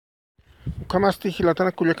Kamasti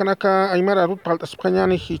hilatana kuyakanaka Aymar arut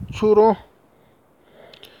paltaspañani hichuro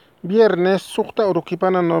viernes sukta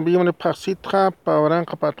urukipana noviembre pasitra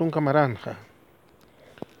pauranqa patunka maranja.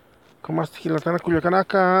 Kamasti hilatana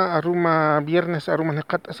kuyakanaka aruma viernes aruma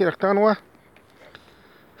neqata siraktanwa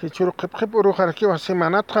hichuro qipqip urujarkiwa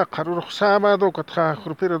semanatra qaruruq sábado katqa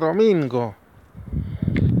jurpiro domingo.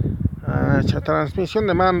 Transmisión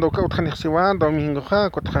de mando kautqaniqsiwan domingo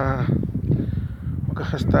katqa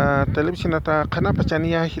hasta televisión ata qanapa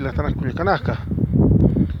chaniya hilatana kuyakanaka.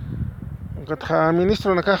 Katqa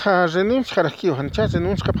ministro nakaja renuncia qarajkiwa hancha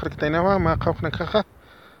renuncia qapqarkitainawa ma qawq nakaja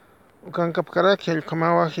ukankapkaraki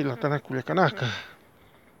allqamawa hilatana kuyakanaka.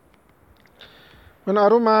 Bueno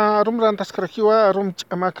arum rantasqarkiwa arum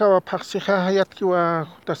ch'amakawa phaqsija hayatkiwa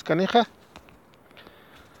hutaskaniqa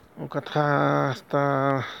ukatqa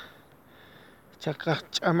hasta chaqaq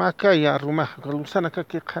ch'amaka ya rumaqa lusana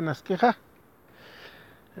kaki qanaskija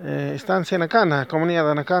estancia nakana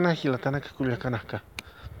comunidad nakana hilatanaka kuyakanaka.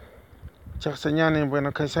 Chaqsañani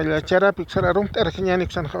bueno kaysallacharapi arum t'arqiñani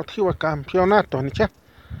kusanaqa utjiwa campeonato nicha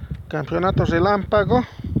campeonato relámpago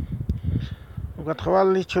ukatqa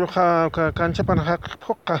wali churuqa canchapan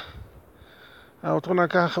haqiq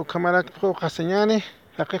autonaka ukamaraki puqa señani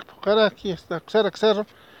haqiq puqaraki hasta kusara kusaro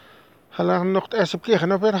hala nuqta asipkiqa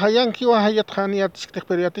no pero hayankiwa hayatqani yatishktiq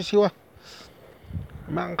periatisiwa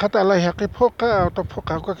manqata alay haqip puqa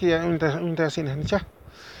autopuqa ukakiya untasina nicha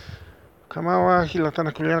kamawa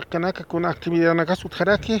hilatana kuyakanaka kuna actividad naka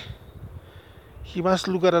sutjaraki hibas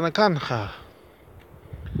lugar nakanja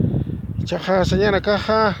chaqa señana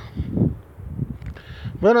kaja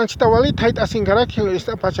bueno anchita walita hayt asinkaraki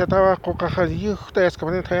esta pachatawa qoqaqa yuqta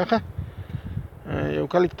yaskapanita hayaqa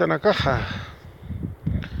eucalipto nakaja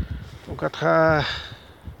ukatqa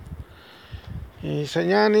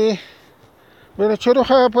señani bueno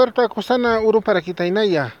churuqa Puerto Acostana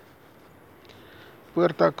uruparakitaynaya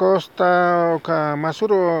Puerto Acosta oka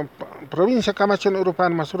Masuro provincia Camachón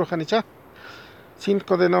Urupan Masuro Janicha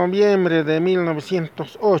 5 de noviembre de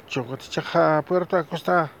 1908 chaqa Puerto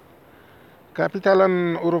Acosta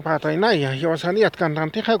capitalan Urupataynaya yawasaniat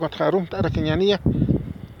cantantija qatqa arum t'arakiñaniya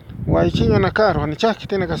waychiño nakaro hanicha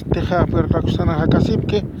kitina kastija Puerto Acostana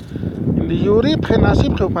hakasipki yuripqi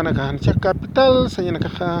nasipqi upanaka hanicha capital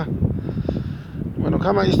sañanakaja bueno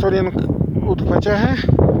kama historia utpachaja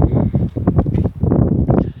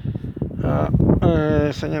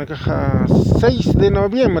señanakaja 6 de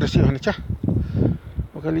noviembre si hanicha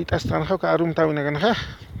ukalita astanja arum tawinakanaja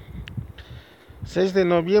 6 de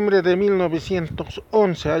noviembre de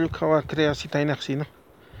 1911 ayukawa creasitaynaqsi no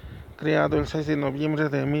creado el 6 de noviembre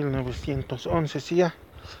de 1911 sia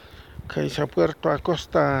kaysa Puerto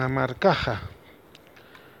Acosta marcaja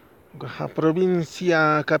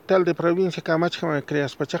provincia capital de provincia Camacho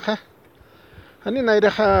creas pachaja ani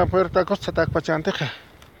nairaja Puerto Acosta takpachanteja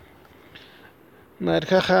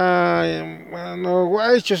nairaja no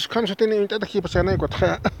guaychos kamso tiene intata ki pachanay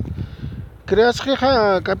kotja creas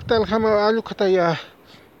capital jama alukataya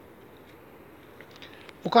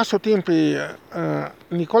ukaso tiempi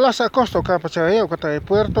Nicolás Acosta kapachaya ukatay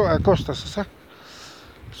Puerto Acosta sasa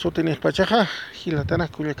sutinis pachaja hilatana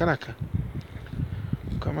kuyakanaka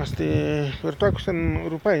kamaste Puerto Acosta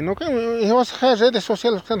Uruguay no que hemos redes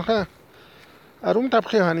sociales kan arum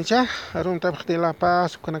tapje hanicha arum tapje de La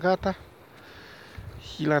Paz kanakata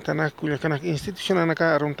hilatana kuyakanaka institución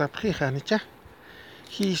naka arum tapje hanicha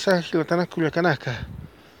hisa hilatana kuyakanaka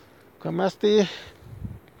kamaste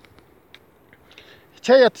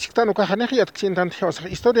chayat chiktano ka haniyat chintan thos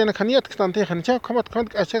historia na kaniyat kstante hanicha kamat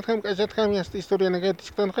achat kam yast historia na gat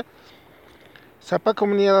chiktan Sapa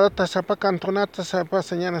comunidad, sapa cantonata, sapa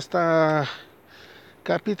señana hasta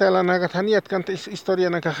capital anagataniat canta historia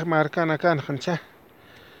naka marcana kan hancha.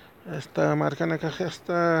 Esta marcana ka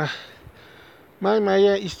esta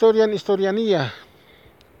maya historianía.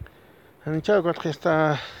 Hancha got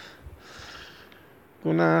esta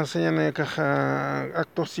una señana ka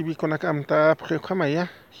acto cívico nakamta prekhamaya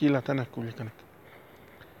hilatana kulikan.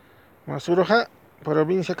 Masuroja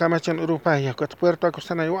provincia Camachón Uruguay kat Puerto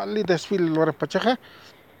Acostana wali desfile lora pachaja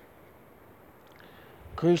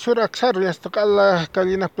kuisur aksar yastaqalla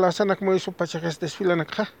kalina plaza nak moisu pachaja desfile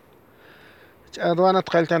nakha aduana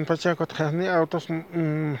tqaltan pachaja kat khani autos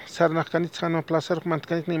sarnak kanitsano plaza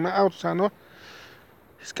mantkanit ni ma autos ano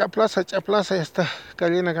ska plaza esta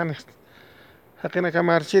kalina kan hakina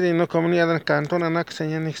kamarchiri no comunidad cantona nak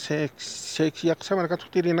señanik se yaksamar kat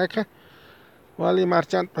tirinaka wali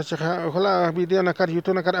marchant pachaja ojalá video nakar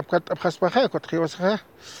YouTube nakar apkat apkhaspaja kotqiwasja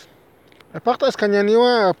apaqtas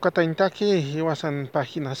kañaniwa apkataintaki iwasan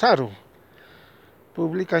página saru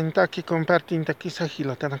publica intaki comparti intaki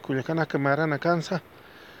sahilatana kuyakanaka marana kansa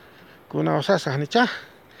kuna osasa nicha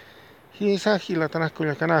hisa hilatana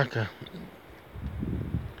kuyakanaka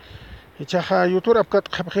ichaja youtube apkat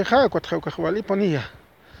khapja kwatja kwali ponía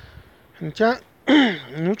nicha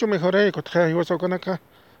mucho mejor kwatja yoso konaka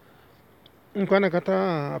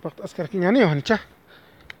kata apakt askar kiñani nicha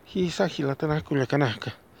hisa hilatana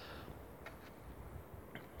kuyakanaka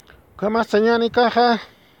kama señani caja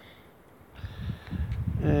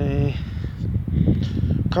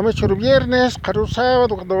kama churu viernes karu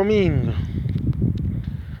sábado domingo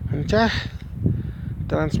nicha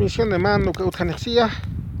transmisión de mando que utjanexia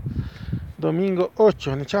domingo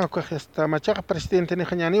 8 nicha hasta machaca presidente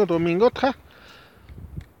nijañani domingo tja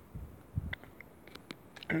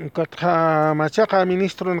katja machaca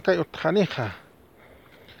ministro nkay utjanija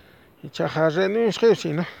ichaja renuncia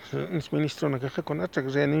si no es ministro nakaja con acha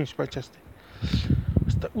renuncia pachaste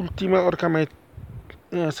hasta última hora kama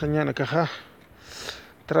señana caja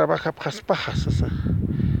trabaja pajas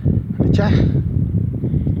nicha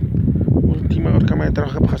última hora kama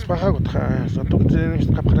trabaja pajas utja santo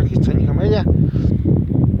renuncia kaprakista nikamaya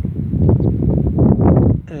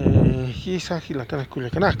hisa hilatana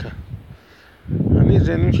kuyakanaka ani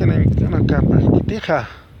renuncia nakapa kitija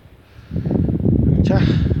nicha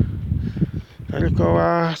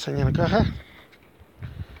alcoba señana caja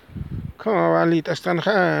como valita están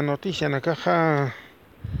noticia na caja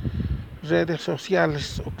redes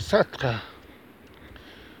sociales oxatra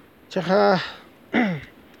chaja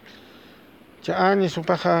cha años su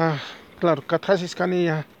paja claro catarsis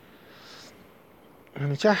canilla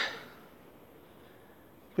nicha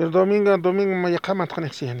pero domingo mayakama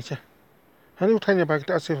tjanexia nicha ani utjanya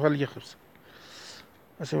bakta hace valijos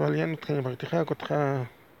hace valian utjanya bakta kotja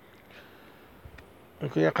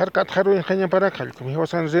que ya carcat jaru en caña para cal como yo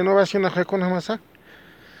san renovación a con masa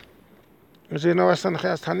renovación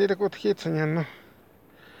hasta ni recot hit señor no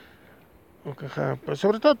o que pues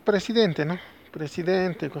sobre todo presidente no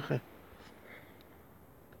presidente coge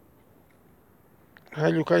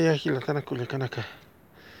hayu kaya hilatana kulikanaka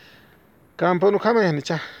campo no kame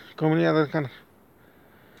nicha comunidad kana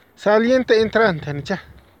saliente entrante nicha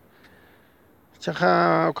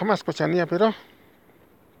chaja comas pochanía pero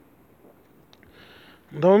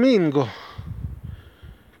domingo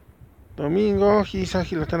hisa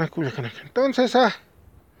hilatana kulikanaka entonces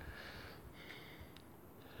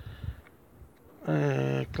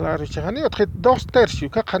claro chajani otret 2/3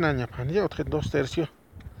 kakanaña pani otret 2/3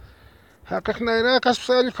 hakak naira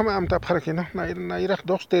kasal kama amta parque no naira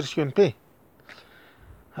 2/3 pe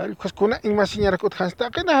hal kuna imasiñara kut hasta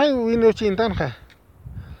kana hay wino chintan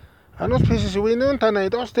anos pesos wino tan hay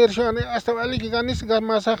 2/3 hasta vale que ganes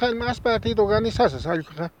más partido ganes asas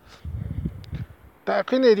ta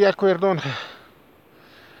kene de acuerdo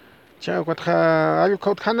cha kwatja ayu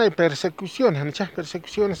kaut persecución hancha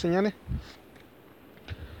persecución señane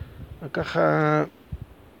acá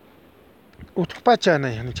utpachana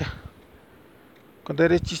hancha con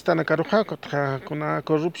derechista na karuja con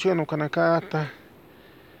corrupción o con acata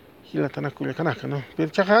hilatana kulikanaka no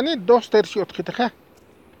pero chajani 2/3 otjitaja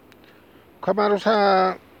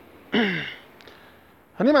kamarosa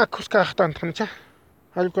anima kuskahtan hancha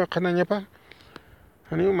algo kananya pa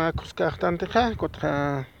anima kuskahtan teja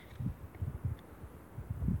contra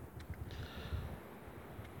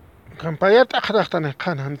campaña tajrahtan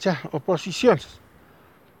hancha oposición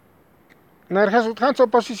narjas utjans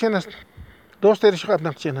oposiciones 2/3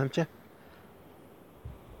 apnaqchen hancha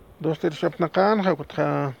 2/3 apnaqan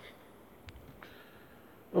contra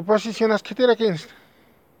oposiciones que tira 15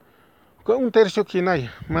 con 1/3 que no hay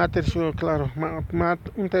más tercio claro más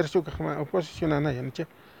 1/3 que oposición no hay hancha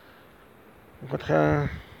contra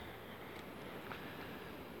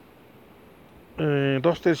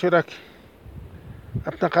 2/3 era que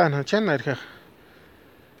apnaqan hancha narja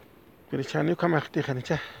pero chani kamaqti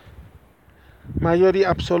hancha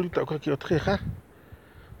mayoría absoluta que otreja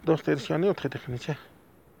 2/3 ni otreja hancha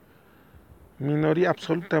minoría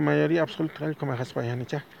absoluta mayoría absoluta como haspayan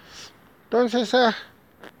hancha entonces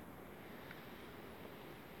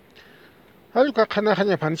algo que khana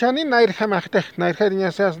panchani nair khamaqte nair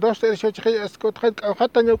khariña seas 2/3 escucha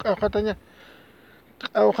awhataña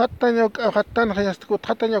awhatan hayas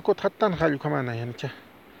kutataña kutatan halu kamana hancha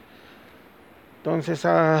entonces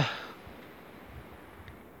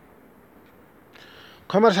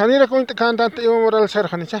comercianira con cantante moral ser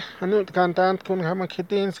hancha anu cantante con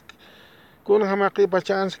hamakitins con hamaki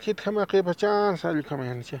bachans kit hamaki bachans halu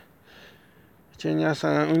kamana hancha cheñas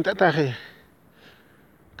un tataje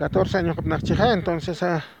 14 años con nachija entonces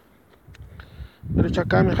pero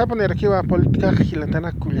chacami japonera que va política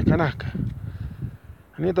hilatana kulikanaka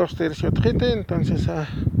ni 2/3 gente entonces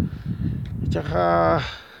chaja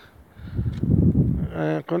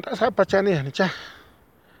Contasa pachani nicha.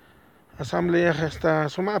 Asamblea hasta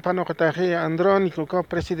suma panoqtaji Andrónico como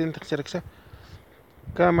presidente xerxa.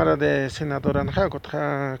 Cámara de senadora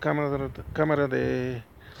Cámara de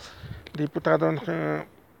diputados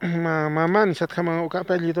mamá ni satjama uka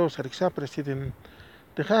apellido xerxa presidente.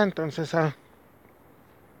 Entonces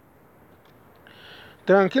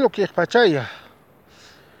tranquilo que pachaya.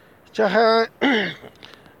 Chaja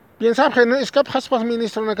piensa que no escap haspas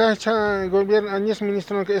ministro na cacha gobierno años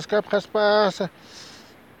ministro que escap haspas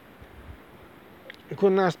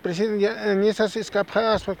con las presidencias años escap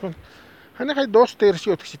haspas con Hana hay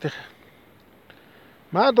 2/3 que te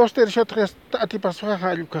más 2/3 a ti pasó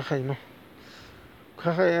a Lucajay no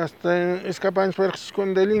caja hasta escapan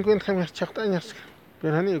con delincuentes que me chactañas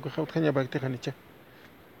pero hani que jautanya bagte hanicha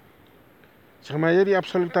la mayoría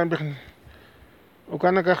absolutamente o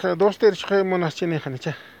kana caja 2/3 que monas chine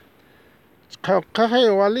hanicha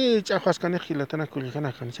caja wali chafas kan khila tana kuli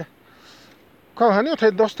kana hanicha ka hani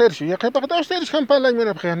 2/3 ya que para 2/3 kan pala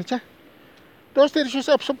mena hanicha 2/3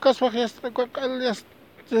 absub kas wajas alias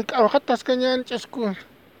hatas kanyan chesku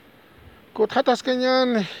kot hatas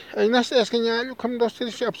kanyan ainas es kanyan kam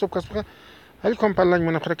 2/3 absub kas al kom pala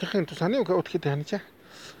mena para que gente sani que otkite hanicha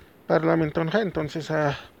parlamento entonces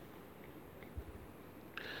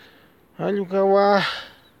ayukawa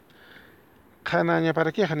kananya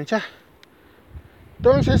para que hanicha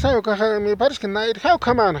entonces me parece que nair how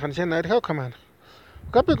kaman hanicha nair how kaman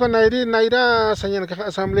Capi con Naira, señor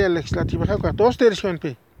Asamblea Legislativa, 2/3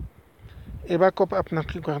 pe. Eva cop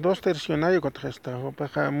apnaki 2/3 ayo got gesta, o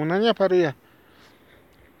para munanya paria.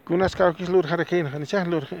 Kunas kaukis lur harakein, hanicha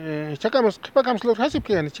lur, chakamos, pagamos lur hasip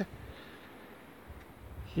que hanicha.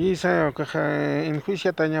 Isa caja en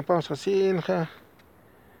juicio taña pausa sinja,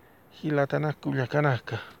 hilatana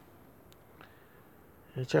culiacanaka.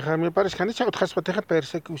 Chaja me parece que hanicha otras pateja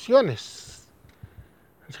persecuciones.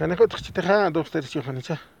 Chanejo tchiteja 2/3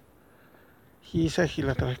 hanicha. Hisa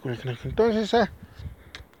hilatana culiacanaka. Entonces,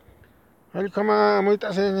 al kama amoit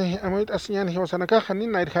aseñan hosana caja ni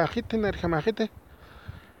nair jajite nair jamajite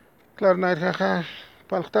claro nair jaja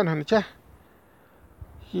paltan hanicha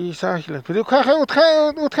y sahila pero caja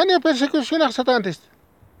utkani persecución asatantes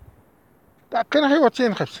takena hay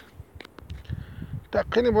watchen khaps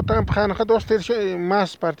takeni botan phana 2/3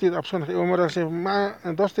 más partido opción moral se más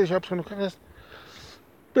 2/3 opción cajas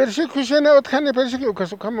persecución utkani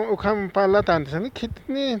persecución ukam palatantes ni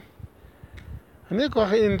kitni Ni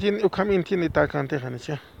coge intin ukam intin itakante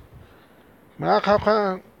hanicha. Ma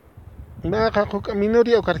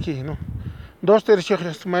minoría o carqui, no. 2/3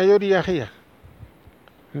 es mayoría hia.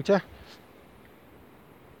 Hanicha.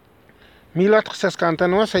 Milat se canta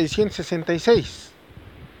no 666.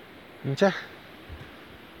 Hanicha.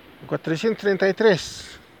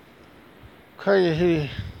 433. Kai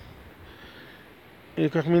y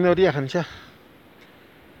minoría hanicha.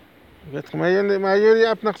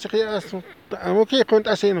 Mayoría apnak chiqia amuki kunt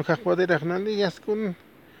asino kaq poder hernandillas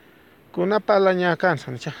kun apalaña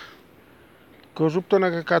cansa nicha corrupto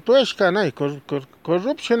na katuesh kanay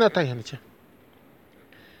corrupción atayanicha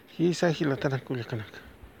hisa hilatana kulikanaka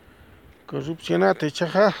corrupción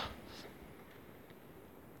atachaja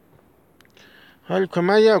al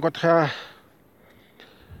kamaya gotja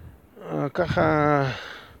caja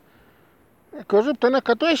corrupto na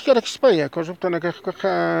katuesh que expaya corrupto na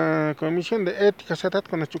caja comisión de ética satat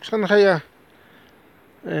con chuxan haya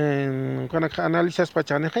con analizas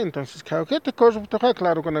pachane entonces que te corrupto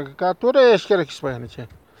claro con captura es que expaya nicha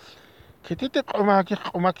que te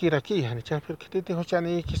qomaki raki nicha porque te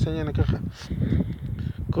hochani que señana caja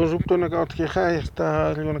corrupto na que está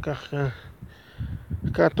alguna caja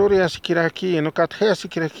captura es que aquí no catja es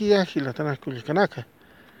que aquí hilatana kulikanaka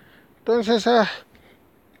entonces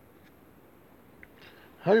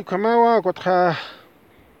hal kamawa gotha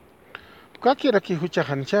kakira ki hucha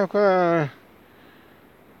hancha ka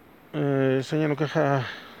señor que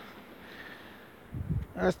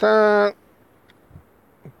hasta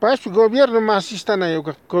paso gobierno más están ahí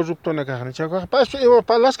corrupto na hancha paso evo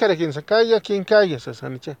palas cara quien se calla quien calla se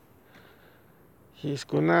hancha his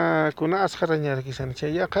kuna askharañar ki hancha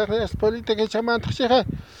ya es política chaman txiha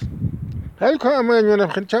hal kama ñona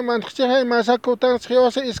chaman txiha masa kutan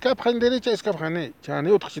txiwa se escap han derecha escap hane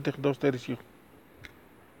chani utxite 2/3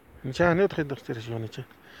 chani utxite 2/3 nicha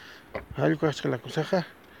hal ko la cosa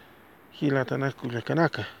hilatana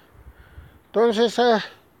kulikanaka entonces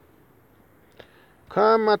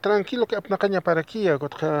kama tranquilo que apnakaña para aquí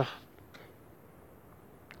gotja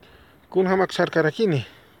kun hamak sarkarakini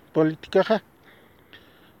política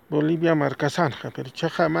Bolivia marcasan pero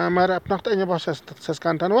chaja mamara apnaktaña basas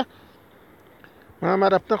saskantanwa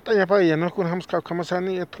Mamarapnaqta yapaya no kunhams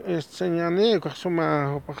kawkamasani señani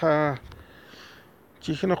suma paja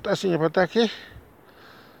chijinoqta asiñapataki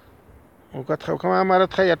ukatqa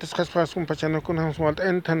kamaratqa yatisqasqa sumpachano kunhams walta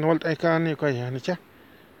entan walta ekani kaya nicha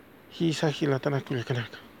hisa hilatana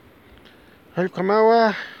kulkanaka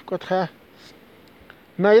allqamawa kutqa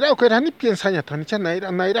naira ukerani piensañata nicha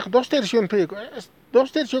naira 2 tercios pego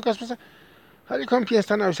 2 tercios kaspasa hali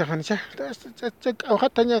confianza na usa nicha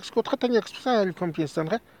awhatañax kutqatañax hali confianza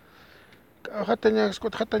nga awhatañax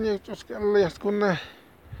kutqatañax kuna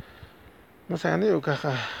no sé ani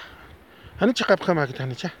ukaja ani chiqapqama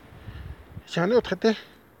kitanicha chani utqate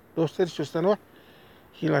 2 tercios tanwa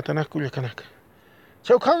hilatana kulkanaka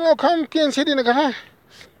chawkama confianza dinaka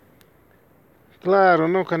claro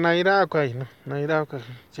no naira kay no naira ka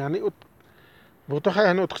chani ut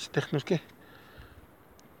botoja no utqchitejnoske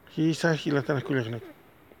hisa hilatana kulkanaka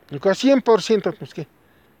nuka 100% nuske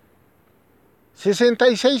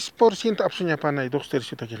 66% apsuñapana 2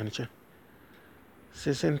 tercios takiqnicha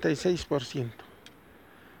 66%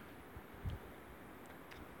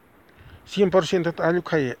 100%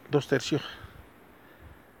 alukaya 2 tercios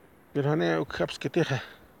pero ne ukhaps keteja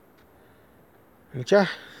nicha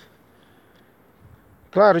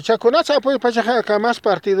claro cha kunasa apoy pachaja ka más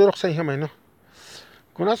partido roxayjamay no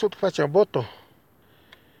kunasa utpacha voto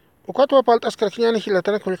ukatwa paltas krakiñani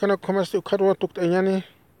hilatana kulkana komas ukharwa tuktayani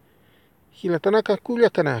hilatana ka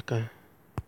kulyakanaka